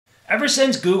Ever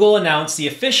since Google announced the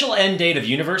official end date of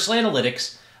Universal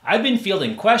Analytics, I've been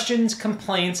fielding questions,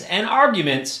 complaints, and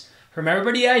arguments from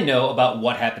everybody I know about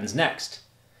what happens next.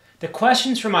 The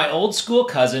questions from my old school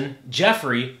cousin,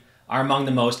 Geoffrey, are among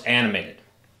the most animated.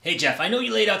 Hey Jeff, I know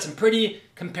you laid out some pretty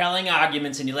compelling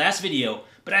arguments in your last video,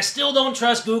 but I still don't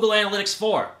trust Google Analytics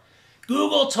 4.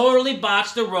 Google totally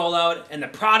botched the rollout and the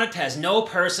product has no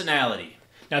personality.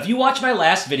 Now, if you watched my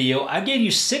last video, I gave you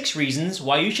 6 reasons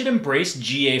why you should embrace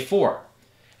GA4.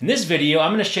 In this video,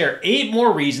 I'm going to share 8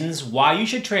 more reasons why you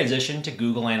should transition to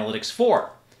Google Analytics 4.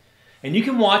 And you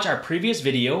can watch our previous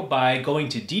video by going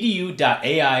to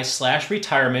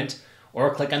ddu.ai/retirement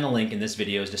or click on the link in this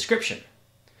video's description.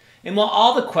 And while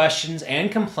all the questions and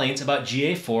complaints about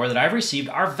GA4 that I've received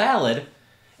are valid,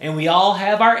 and we all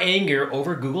have our anger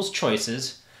over Google's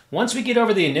choices, once we get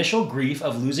over the initial grief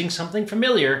of losing something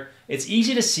familiar, it's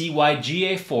easy to see why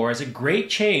GA4 is a great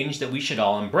change that we should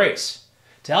all embrace.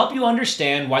 To help you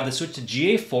understand why the switch to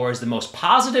GA4 is the most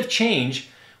positive change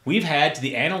we've had to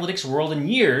the analytics world in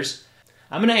years,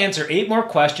 I'm going to answer 8 more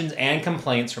questions and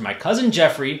complaints from my cousin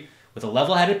Geoffrey with a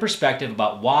level-headed perspective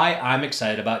about why I'm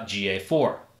excited about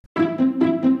GA4.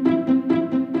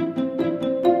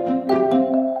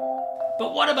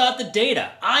 But what about the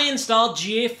data? I installed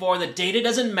GA4, the data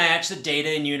doesn't match the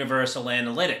data in Universal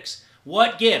Analytics.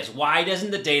 What gives? Why doesn't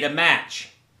the data match?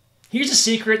 Here's a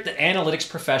secret that analytics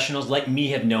professionals like me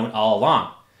have known all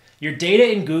along. Your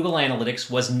data in Google Analytics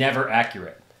was never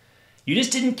accurate. You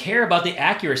just didn't care about the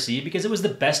accuracy because it was the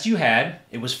best you had,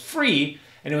 it was free,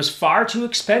 and it was far too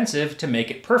expensive to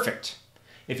make it perfect.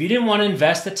 If you didn't want to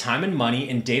invest the time and money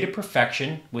in data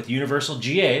perfection with Universal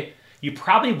GA, you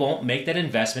probably won't make that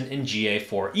investment in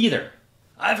GA4 either.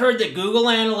 I've heard that Google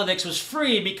Analytics was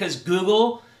free because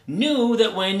Google knew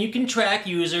that when you can track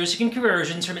users and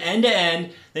conversions from end to end,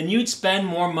 then you'd spend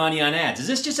more money on ads. Is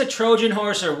this just a Trojan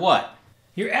horse or what?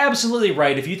 You're absolutely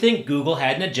right if you think Google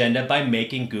had an agenda by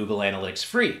making Google Analytics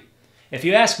free. If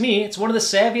you ask me, it's one of the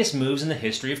savviest moves in the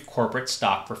history of corporate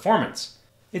stock performance.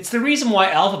 It's the reason why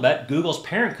Alphabet, Google's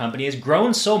parent company, has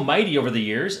grown so mighty over the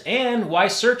years and why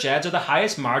search ads are the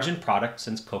highest margin product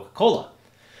since Coca-Cola.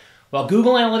 While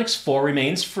Google Analytics 4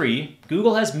 remains free,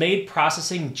 Google has made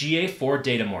processing GA4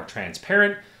 data more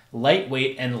transparent,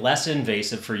 lightweight, and less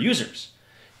invasive for users.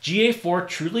 GA4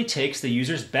 truly takes the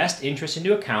user's best interest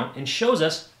into account and shows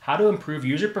us how to improve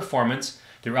user performance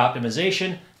through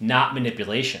optimization, not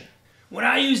manipulation. When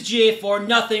I use GA4,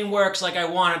 nothing works like I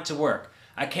want it to work.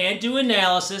 I can't do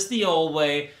analysis the old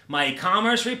way, my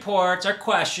e-commerce reports are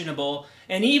questionable,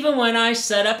 and even when I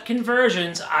set up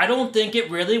conversions, I don't think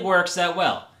it really works that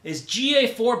well. Is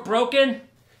GA4 broken?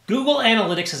 Google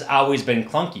Analytics has always been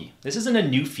clunky. This isn't a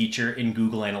new feature in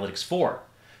Google Analytics 4.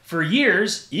 For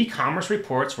years, e-commerce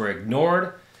reports were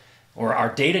ignored, or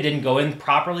our data didn't go in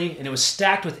properly, and it was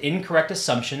stacked with incorrect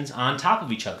assumptions on top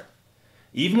of each other.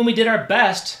 Even when we did our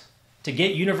best to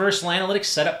get Universal Analytics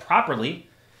set up properly,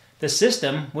 the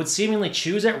system would seemingly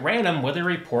choose at random whether a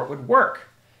report would work.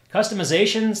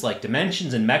 Customizations like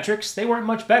dimensions and metrics, they weren't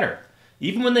much better.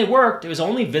 Even when they worked, it was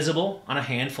only visible on a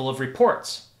handful of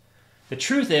reports. The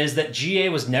truth is that GA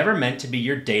was never meant to be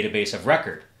your database of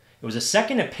record. It was a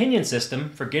second opinion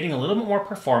system for getting a little bit more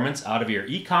performance out of your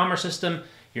e-commerce system,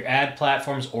 your ad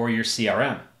platforms, or your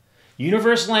CRM.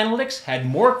 Universal Analytics had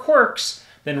more quirks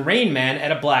than Rain Man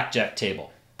at a blackjack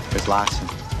table. There's lots of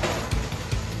them.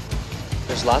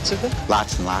 There's lots of them?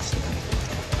 Lots and lots of them.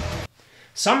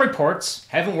 Some reports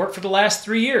haven't worked for the last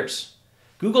 3 years.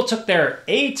 Google took their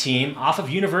A team off of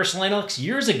Universal Analytics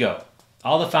years ago.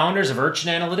 All the founders of Urchin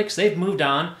Analytics, they've moved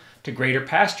on to greener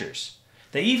pastures.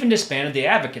 They even disbanded the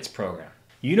Advocates program.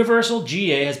 Universal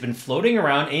GA has been floating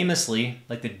around aimlessly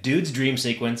like the dude's dream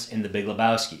sequence in The Big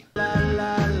Lebowski.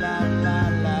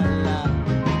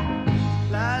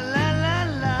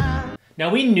 Now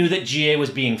we knew that GA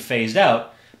was being phased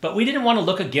out, but we didn't want to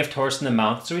look a gift horse in the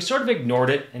mouth, so we sort of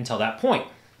ignored it until that point.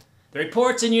 The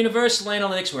reports in Universal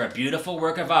Analytics were a beautiful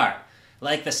work of art,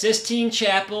 like the Sistine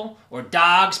Chapel or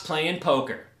dogs playing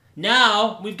poker.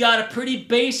 Now, we've got a pretty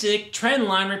basic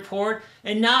trendline report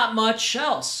and not much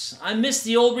else. I miss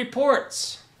the old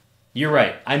reports. You're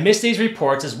right, I miss these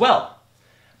reports as well.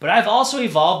 But I've also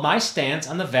evolved my stance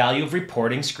on the value of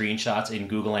reporting screenshots in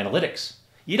Google Analytics.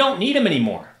 You don't need them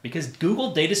anymore because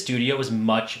Google Data Studio is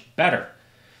much better.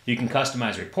 You can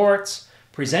customize reports,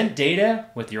 present data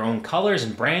with your own colors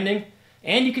and branding,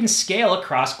 and you can scale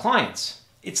across clients.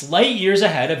 It's light years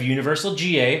ahead of Universal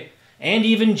GA and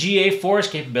even GA4's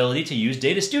capability to use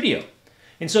Data Studio.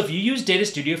 And so if you use Data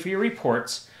Studio for your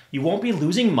reports, you won't be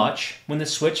losing much when the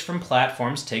switch from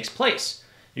platforms takes place.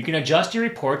 You can adjust your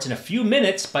reports in a few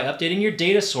minutes by updating your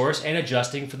data source and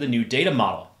adjusting for the new data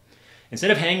model. Instead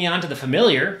of hanging on to the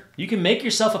familiar, you can make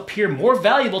yourself appear more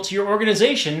valuable to your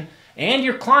organization and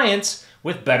your clients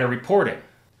with better reporting.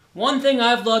 One thing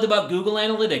I've loved about Google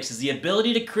Analytics is the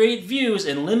ability to create views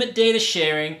and limit data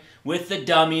sharing with the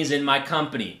dummies in my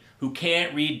company who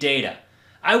can't read data.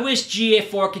 I wish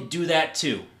GA4 could do that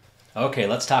too. Okay,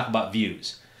 let's talk about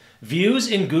views.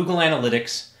 Views in Google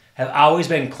Analytics have always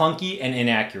been clunky and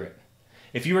inaccurate.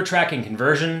 If you were tracking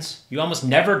conversions, you almost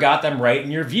never got them right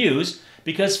in your views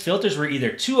because filters were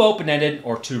either too open-ended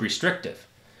or too restrictive.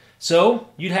 So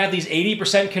you'd have these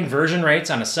 80% conversion rates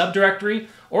on a subdirectory,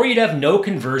 or you'd have no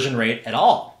conversion rate at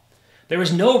all. There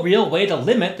was no real way to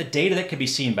limit the data that could be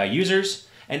seen by users,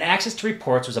 and access to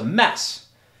reports was a mess.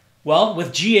 Well,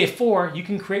 with GA4, you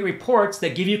can create reports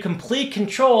that give you complete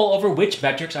control over which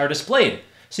metrics are displayed.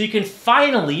 So you can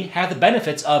finally have the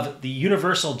benefits of the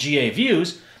universal GA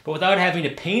views, but without having to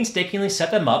painstakingly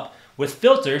set them up with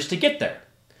filters to get there.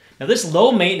 Now this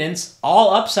low maintenance,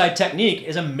 all upside technique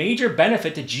is a major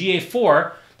benefit to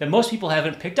GA4 that most people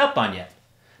haven't picked up on yet.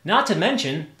 Not to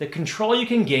mention the control you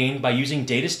can gain by using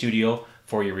Data Studio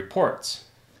for your reports.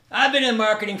 I've been in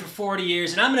marketing for 40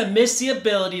 years and I'm going to miss the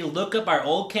ability to look up our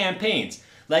old campaigns,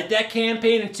 like that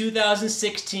campaign in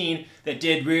 2016 that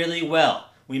did really well.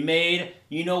 We made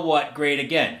you know what great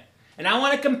again. And I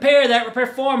want to compare that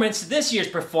performance to this year's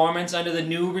performance under the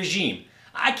new regime.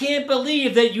 I can't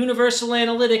believe that Universal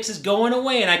Analytics is going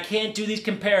away and I can't do these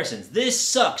comparisons. This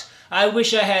sucks. I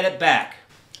wish I had it back.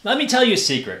 Let me tell you a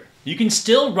secret. You can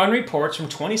still run reports from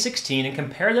 2016 and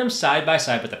compare them side by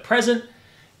side with the present,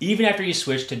 even after you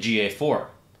switch to GA4.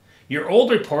 Your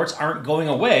old reports aren't going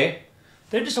away.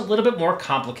 They're just a little bit more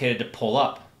complicated to pull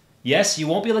up. Yes, you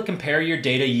won't be able to compare your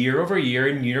data year over year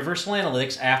in Universal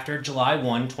Analytics after July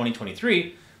 1,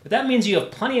 2023, but that means you have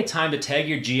plenty of time to tag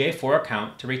your GA4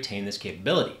 account to retain this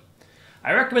capability.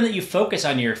 I recommend that you focus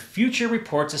on your future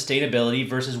report sustainability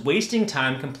versus wasting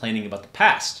time complaining about the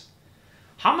past.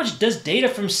 How much does data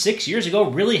from 6 years ago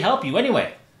really help you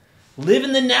anyway? Live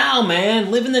in the now,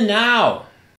 man. Live in the now.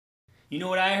 You know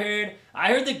what I heard?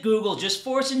 I heard that Google just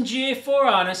forcing GA4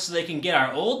 on us so they can get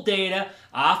our old data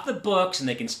off the books and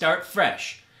they can start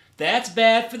fresh. That's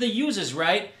bad for the users,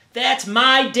 right? That's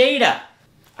my data.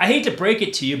 I hate to break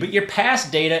it to you, but your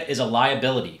past data is a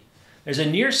liability. There's a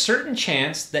near certain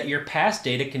chance that your past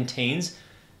data contains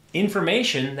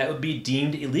information that would be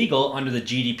deemed illegal under the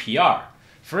GDPR.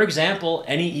 For example,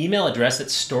 any email address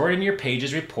that's stored in your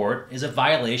Pages report is a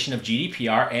violation of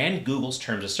GDPR and Google's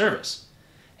terms of service.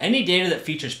 Any data that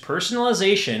features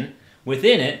personalization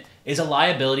within it is a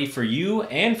liability for you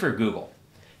and for Google.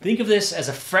 Think of this as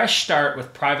a fresh start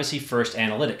with privacy-first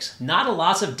analytics, not a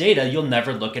loss of data you'll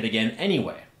never look at again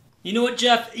anyway. You know what,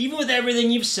 Jeff? Even with everything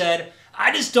you've said,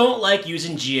 I just don't like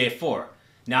using GA4.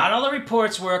 Not all the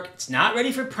reports work, it's not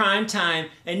ready for prime time,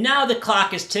 and now the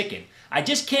clock is ticking. I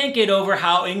just can't get over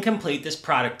how incomplete this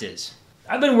product is.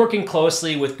 I've been working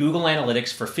closely with Google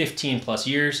Analytics for 15 plus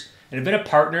years, and have been a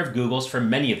partner of Google's for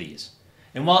many of these.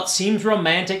 And while it seems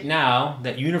romantic now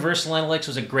that Universal Analytics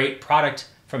was a great product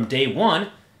from day one,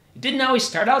 it didn't always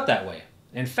start out that way.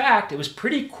 In fact, it was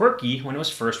pretty quirky when it was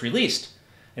first released.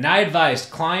 And I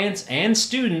advised clients and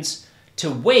students to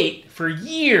wait for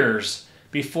years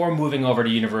before moving over to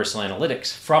Universal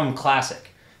Analytics from Classic.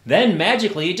 Then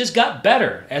magically it just got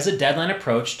better as the deadline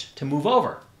approached to move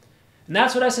over. And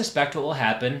that's what I suspect what will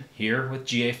happen here with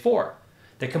GA4.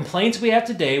 The complaints we have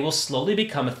today will slowly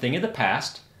become a thing of the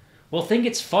past. We'll think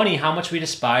it's funny how much we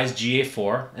despise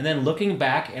GA4, and then looking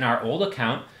back in our old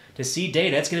account to see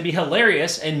data, it's going to be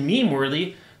hilarious and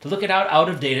meme-worthy to look at how out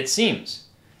of date it seems.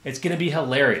 It's going to be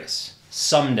hilarious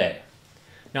someday.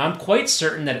 Now I'm quite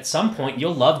certain that at some point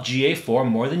you'll love GA4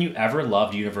 more than you ever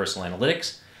loved Universal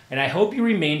Analytics, and I hope you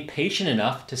remain patient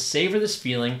enough to savor this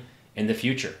feeling in the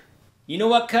future. You know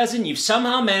what, cousin? You've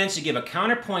somehow managed to give a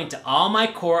counterpoint to all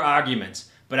my core arguments,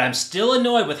 but I'm still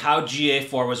annoyed with how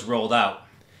GA4 was rolled out.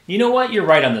 You know what? You're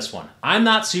right on this one. I'm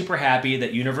not super happy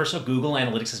that Universal Google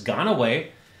Analytics has gone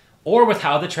away, or with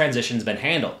how the transition's been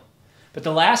handled. But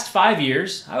the last 5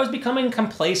 years, I was becoming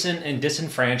complacent and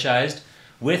disenfranchised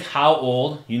with how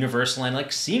old Universal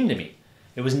Analytics seemed to me.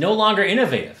 It was no longer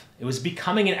innovative. It was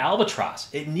becoming an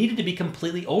albatross. It needed to be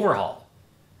completely overhauled.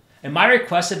 And my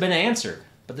requests have been answered,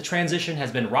 but the transition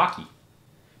has been rocky.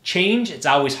 Change, it's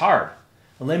always hard.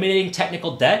 Eliminating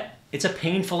technical debt, it's a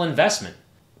painful investment.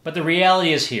 But the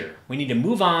reality is here. We need to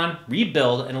move on,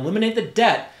 rebuild, and eliminate the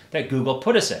debt that Google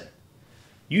put us in.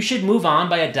 You should move on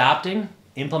by adopting,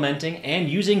 implementing, and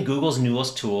using Google's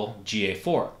newest tool,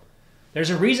 GA4. There's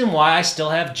a reason why I still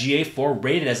have GA4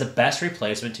 rated as the best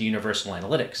replacement to Universal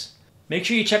Analytics. Make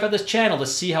sure you check out this channel to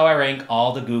see how I rank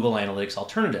all the Google Analytics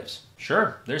alternatives.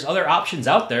 Sure, there's other options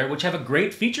out there which have a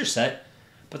great feature set,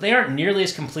 but they aren't nearly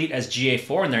as complete as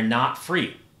GA4 and they're not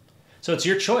free. So it's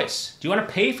your choice. Do you want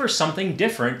to pay for something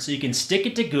different so you can stick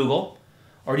it to Google,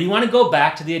 or do you want to go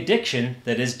back to the addiction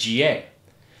that is GA,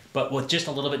 but with just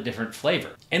a little bit different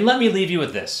flavor? And let me leave you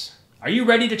with this. Are you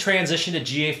ready to transition to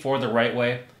GA4 the right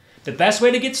way? The best way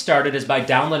to get started is by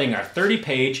downloading our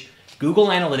 30-page Google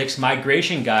Analytics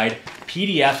Migration Guide,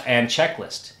 PDF, and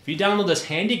checklist. If you download this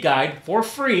handy guide for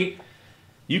free,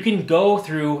 you can go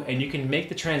through and you can make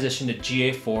the transition to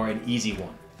GA4 an easy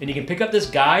one. And you can pick up this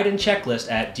guide and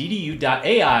checklist at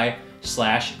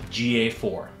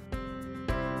ddu.ai/GA4.